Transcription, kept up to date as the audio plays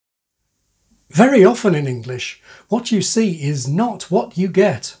Very often in English, what you see is not what you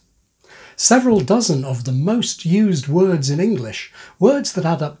get. Several dozen of the most used words in English, words that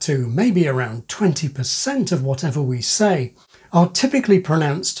add up to maybe around 20% of whatever we say, are typically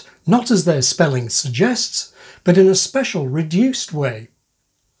pronounced not as their spelling suggests, but in a special reduced way.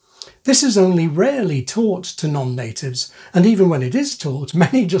 This is only rarely taught to non-natives, and even when it is taught,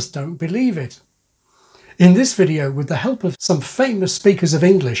 many just don't believe it. In this video, with the help of some famous speakers of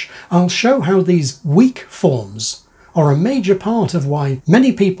English, I'll show how these weak forms are a major part of why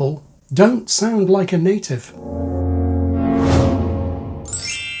many people don't sound like a native.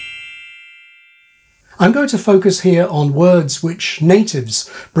 I'm going to focus here on words which natives,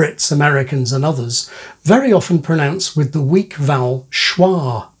 Brits, Americans and others, very often pronounce with the weak vowel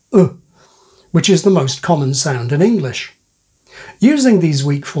schwa, which is the most common sound in English. Using these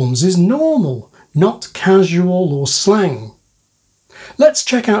weak forms is normal, not casual or slang. Let's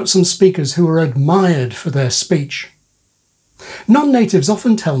check out some speakers who are admired for their speech. Non-natives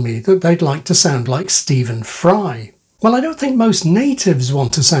often tell me that they'd like to sound like Stephen Fry. Well, I don't think most natives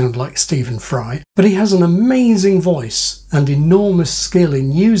want to sound like Stephen Fry, but he has an amazing voice and enormous skill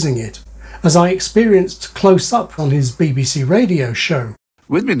in using it, as I experienced close up on his BBC radio show.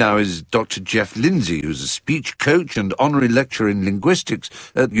 With me now is Dr. Geoff Lindsey, who's a speech coach and honorary lecturer in linguistics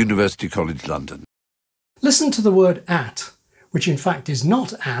at University College London. Listen to the word at, which in fact is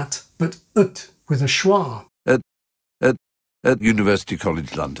not at, but ut with a schwa. At University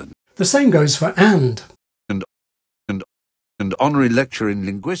College London. The same goes for and. And honorary lecturer in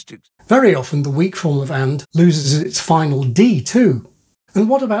linguistics. Very often the weak form of and loses its final D too. And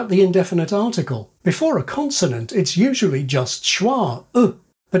what about the indefinite article? Before a consonant, it's usually just schwa,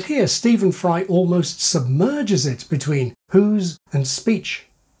 but here Stephen Fry almost submerges it between whose and speech.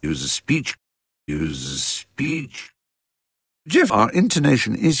 Use a speech. Geoff, our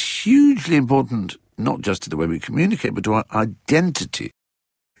intonation is hugely important, not just to the way we communicate, but to our identity.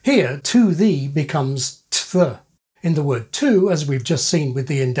 Here, to thee becomes th. In the word to, as we've just seen with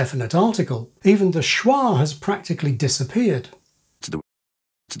the indefinite article, even the schwa has practically disappeared.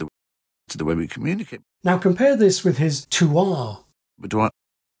 To the way we communicate. Now compare this with his to our. But to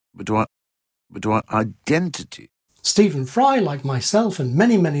our identity. Stephen Fry, like myself and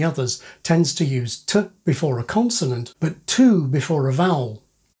many others, tends to use t before a consonant, but to before a vowel.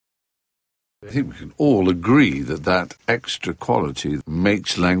 I think we can all agree that that extra quality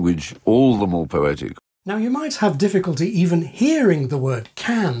makes language all the more poetic. Now you might have difficulty even hearing the word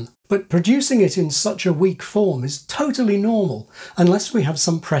can, but producing it in such a weak form is totally normal, unless we have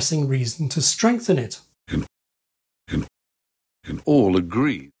some pressing reason to strengthen it. Can all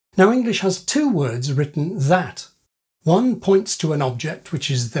agree. Now English has two words written that. One points to an object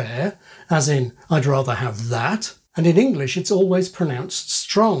which is there, as in I'd rather have that, and in English it's always pronounced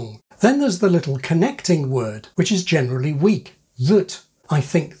strong. Then there's the little connecting word, which is generally weak, that. I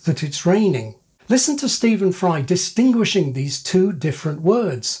think that it's raining. Listen to Stephen Fry distinguishing these two different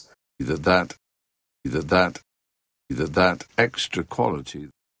words. Either that extra quality.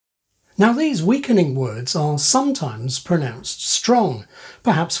 Now these weakening words are sometimes pronounced strong,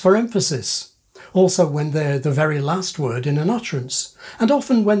 perhaps for emphasis. Also when they're the very last word in an utterance, and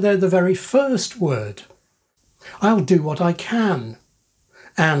often when they're the very first word. I'll do what I can.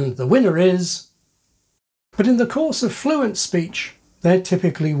 And the winner is... But in the course of fluent speech, they're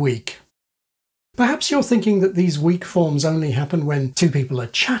typically weak. Perhaps you're thinking that these weak forms only happen when two people are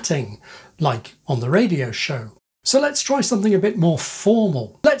chatting, like on the radio show. So let's try something a bit more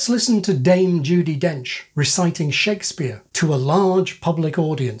formal. Let's listen to Dame Judi Dench reciting Shakespeare to a large public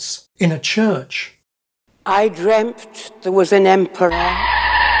audience in a church. I dreamt there was an emperor.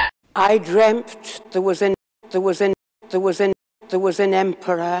 I dreamt there was an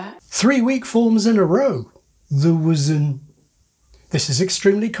emperor. 3 weak forms in a row. There was an... This is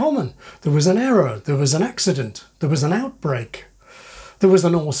extremely common. There was an error, there was an accident, there was an outbreak. There was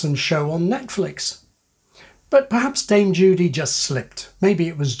an awesome show on Netflix. But perhaps Dame Judi just slipped. Maybe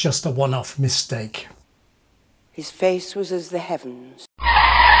it was just a one-off mistake. His face was as the heavens.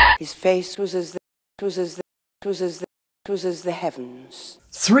 His face was as the heavens.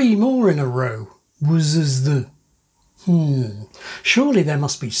 3 more in a row. Was as the... Surely there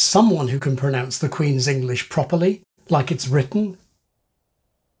must be someone who can pronounce the Queen's English properly, like it's written.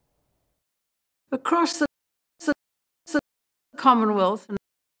 Across the Commonwealth and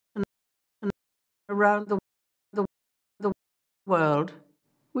around the world,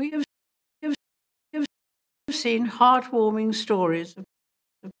 we have seen heartwarming stories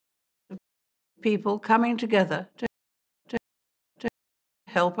of people coming together to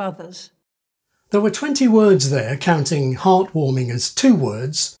help others. There were 20 words there, counting heartwarming as 2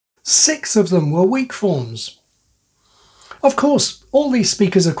 words, 6 of them were weak forms. Of course, all these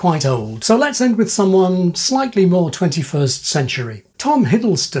speakers are quite old, so let's end with someone slightly more 21st century. Tom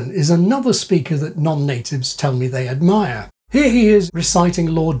Hiddleston is another speaker that non-natives tell me they admire. Here he is reciting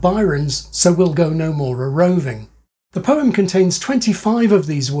Lord Byron's "So We'll Go No More A-Roving." The poem contains 25 of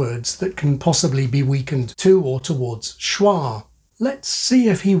these words that can possibly be weakened to or towards schwa. Let's see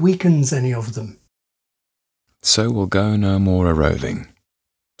if he weakens any of them. So we'll go no more a-roving,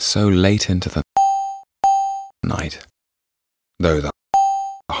 so late into the night, though the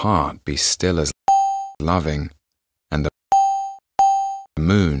heart be still as loving, and the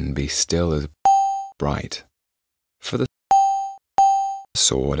moon be still as bright, for the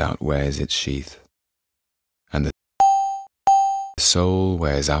sword outwears its sheath, and the soul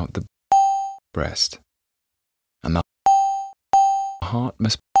wears out the breast, and the heart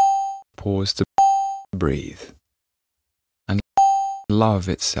must pause to breathe, and love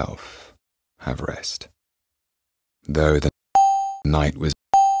itself have rest. Though the night was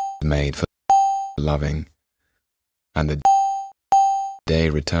made for loving, and the day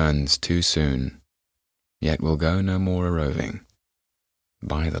returns too soon, yet we'll go no more a-roving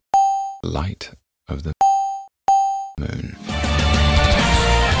by the light of the moon.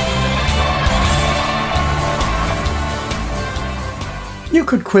 You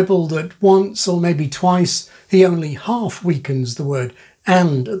could quibble that once or maybe twice he only half weakens the word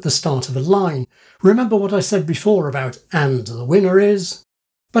 "and" at the start of a line. Remember what I said before about "and the winner is"?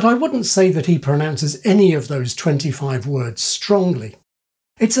 But I wouldn't say that he pronounces any of those 25 words strongly.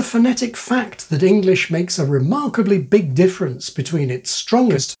 It's a phonetic fact that English makes a remarkably big difference between its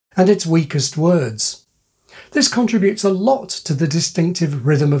strongest and its weakest words. This contributes a lot to the distinctive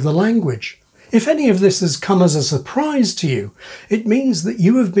rhythm of the language. If any of this has come as a surprise to you, it means that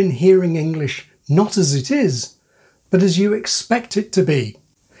you have been hearing English not as it is, but as you expect it to be.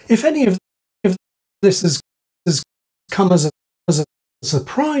 If any of this has come as a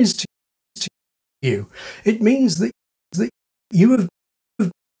surprise to you, it means that you have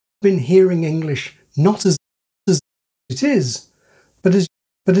been hearing English not as it is, but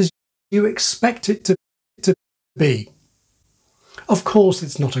as you expect it to be. Of course,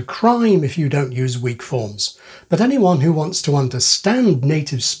 it's not a crime if you don't use weak forms, but anyone who wants to understand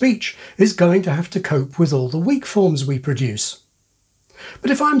native speech is going to have to cope with all the weak forms we produce.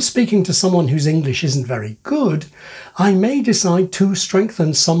 But if I'm speaking to someone whose English isn't very good, I may decide to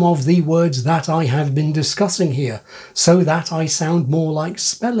strengthen some of the words that I have been discussing here, so that I sound more like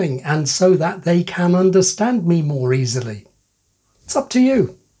spelling and so that they can understand me more easily. It's up to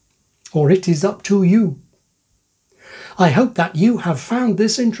you. Or it is up to you. I hope that you have found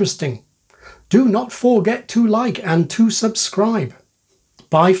this interesting. Do not forget to like and to subscribe.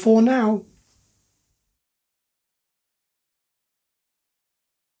 Bye for now.